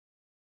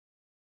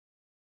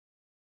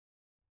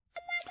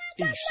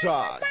East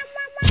side.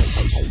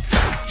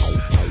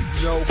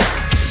 You know,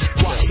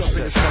 what's up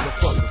in this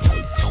motherfucker?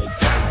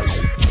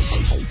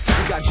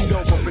 We got you know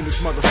up in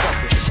this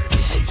motherfucker.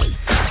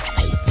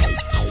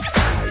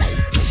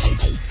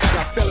 We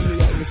got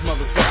felony up in this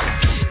motherfucker.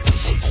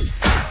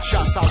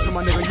 Shouts out to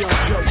my nigga Young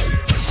Joe.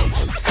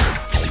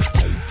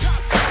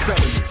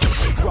 Felony,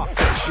 rock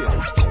that shit.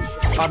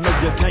 I know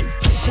you can't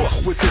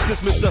fuck with this,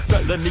 it's Mr.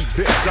 Felony,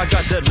 bitch. I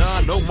got the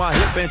 9 on my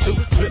hip and 2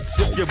 flips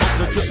if you want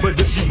the trip, but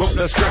if you want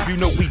the scrap, you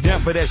know we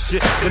down for that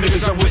shit. The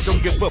niggas I'm with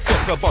don't give a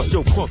fuck about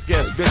your punk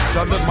ass bitch.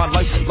 I live my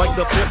life like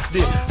the pimps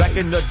did back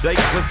in the day.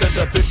 Instead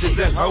of bitches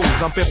and hoes,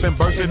 I'm pimping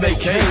bursting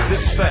AKs.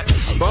 It's fat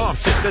bomb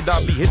shit that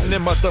I be hitting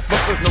them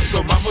motherfuckers. No,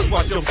 so mamas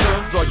watch your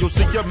sons, or you'll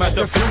see them at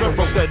the funeral.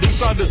 That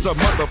Eastside is a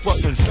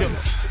motherfucking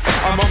killer.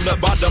 I'm on the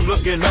bottom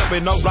looking up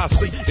and all I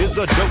see is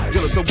a dope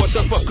dealer. So what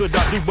the fuck could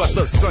I do but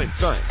the same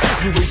thing?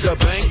 You either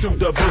bang to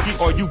the boogie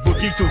or you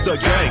boogie to the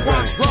gang.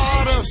 Watch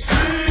Rider,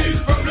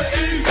 seeds from the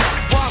east.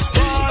 Watch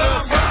Rider,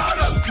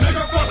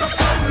 nigga fuck the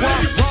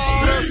police. Watch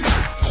Rider,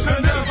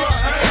 can never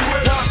hang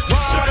with us.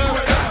 Watch Rider,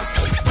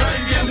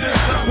 banging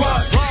this up.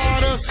 Watch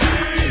Rider,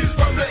 seeds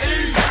from the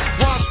east.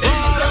 Watch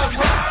Rider,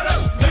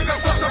 nigga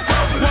fuck the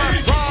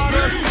police. Watch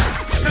Rider,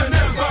 can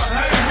never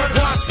hang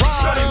with us.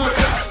 Watch Rider,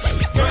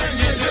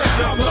 banging this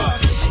up.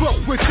 Fuck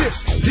with this,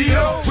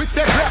 Dio, with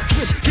that rap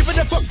twist. Giving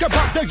a fuck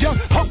about the young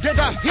hoe that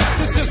I hit.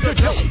 This is the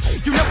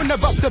dope. You never know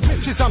about the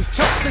bitches I'm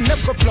toasting,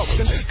 never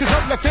floating. Cause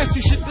all that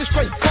fancy shit is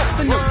straight off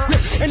in the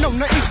grip. And on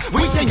the east,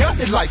 we ain't got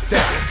it like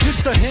that.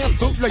 Just a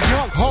handful of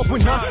young hog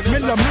with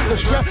 9mm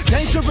strap.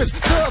 Dangerous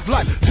thug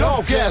like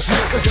dog ass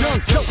nigga.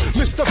 Young Joe,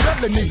 Mr.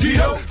 Felony,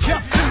 Dio.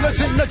 Cap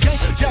killers in the game,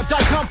 yeah,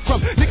 I come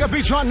from. Nigga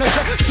be trying to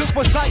check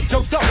super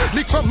psycho thought.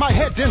 Leak from my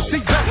head, then see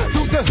back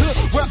through the hood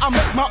where I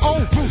make my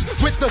own rules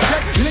with the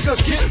tech.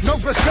 Niggas get no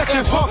respect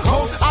and fuck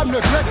hoes. I'm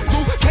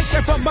neglectful. Take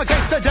that from a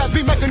gangster that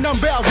be making them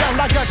bow down.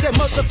 I got that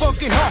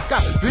motherfucking hawk. I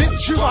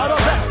hit you out of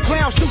that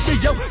clown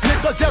studio.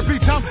 Niggas every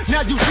time.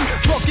 Now you see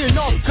fucking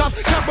off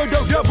cops.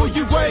 Capital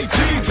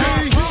W-A-T-T.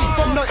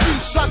 From the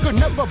east, I could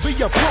never be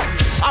a punk.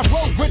 I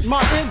roll with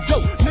my endo,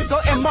 nigga,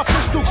 and my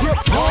pistol grip.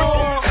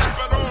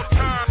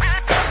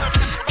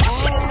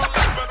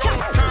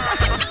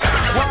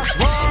 Watch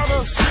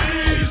Rider,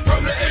 seeds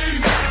from the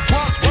east.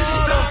 Watch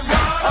Rider,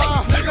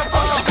 nigga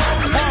fuck the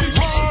police.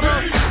 Watch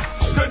Rider,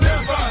 could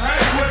never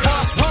hang with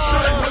us. Watch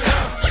Rider,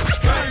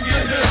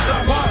 banging this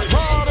up. Watch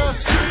Rider,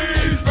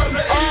 seeds from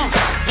the east.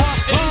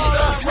 Watch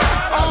Rider,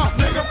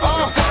 nigga fuck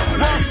the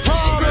police.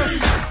 Watch Rider,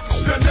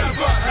 could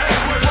never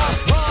hang with us.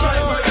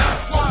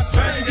 Watch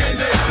banging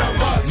this up.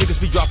 Niggas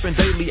be dropping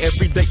daily,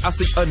 every day I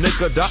see a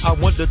nigga die. I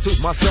wonder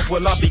to myself,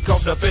 will I be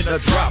caught up in a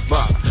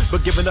drop-by?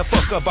 But giving a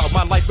fuck about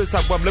my life is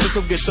how I'm living,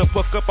 so get the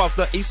fuck up off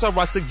the east. So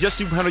I suggest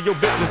you handle your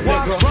business,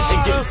 nigga,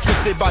 and get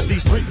twisted by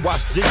these street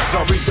watch G's.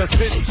 Or either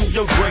sent to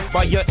your grave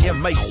by your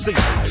MAC.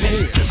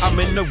 I'm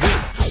in the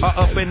wind,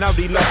 up and out,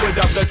 left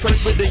without the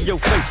trace, but in your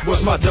face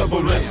was my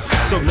double M.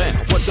 So now,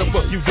 what the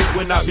fuck you do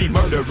when I be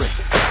murdering?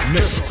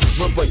 Niggas,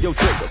 run for your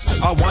triggers.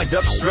 I wind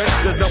up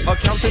stressed, there's no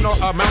accounting or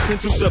amounting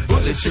to the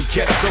bullets you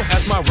catch. So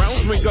as my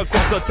rounds ring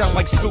across the town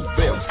like scoop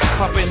bells,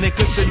 popping and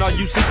clips and all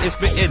you see is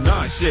spitting 9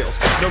 shells.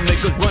 No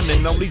niggas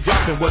running, only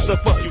dropping. What the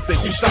fuck you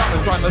think you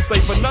stopping? Trying to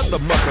save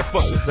another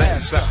motherfucker's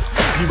ass out.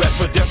 You asked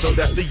for death, so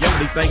that's the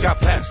only thing I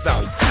passed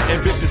out.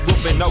 And bitches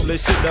whooping all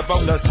this shit up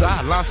on the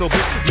sideline. So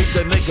bitch, meet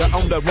the nigga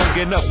on the rung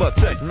and up a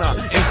tech 9.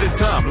 Ain't the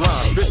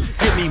timeline, bitch,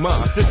 give me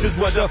mine. This is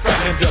what the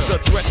fan does. A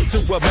threat to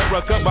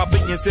America by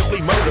being simply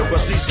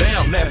murderers. These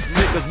damn ass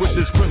niggas with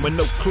this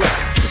criminal clip.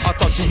 I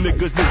thought you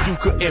niggas knew you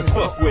couldn't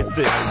fuck with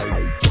this.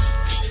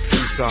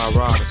 Eastside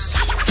Riders,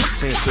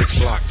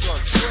 10-6 block.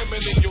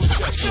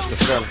 Mr.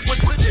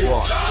 Felony,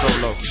 Walk,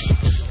 Solo.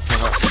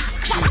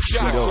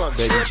 C-Dope,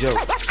 Baby Joe,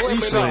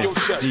 Slim,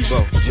 Debo,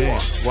 Jam,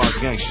 Wise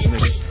Gangsta,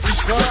 nigga.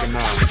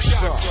 Recognize.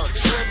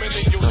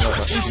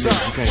 You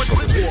can't fuck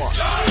with this.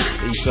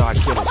 Eastside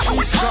killers.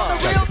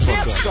 Got the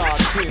fuck up.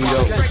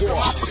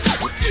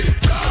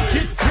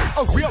 Get a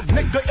real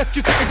nigga if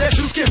you think that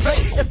you can pay.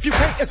 If you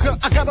can't, it's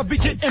I gotta be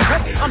getting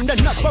paid. I'm the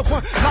number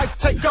one life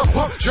taker,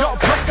 punk jaw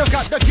breaker.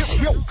 Gotta get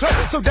real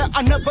close so that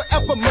I never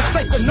ever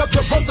mistake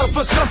another brother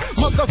for some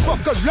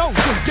motherfucker low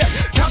than that.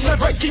 Time to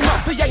break him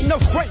up, he ain't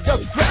afraid of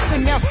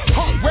resting now.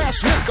 Whole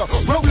ass nigga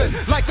rolling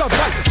like a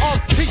bike.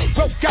 RT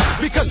broke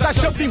out because I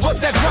showed him what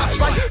that was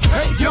like.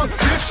 Hey young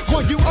bitch,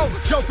 when you old,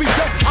 don't be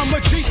dope. I'm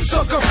a G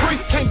sucker free,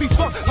 can't be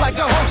fucked like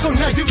a hoe. So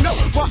now you know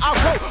why I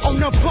roll on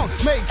the punk,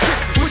 made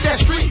tricks with that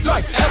street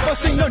life. Ever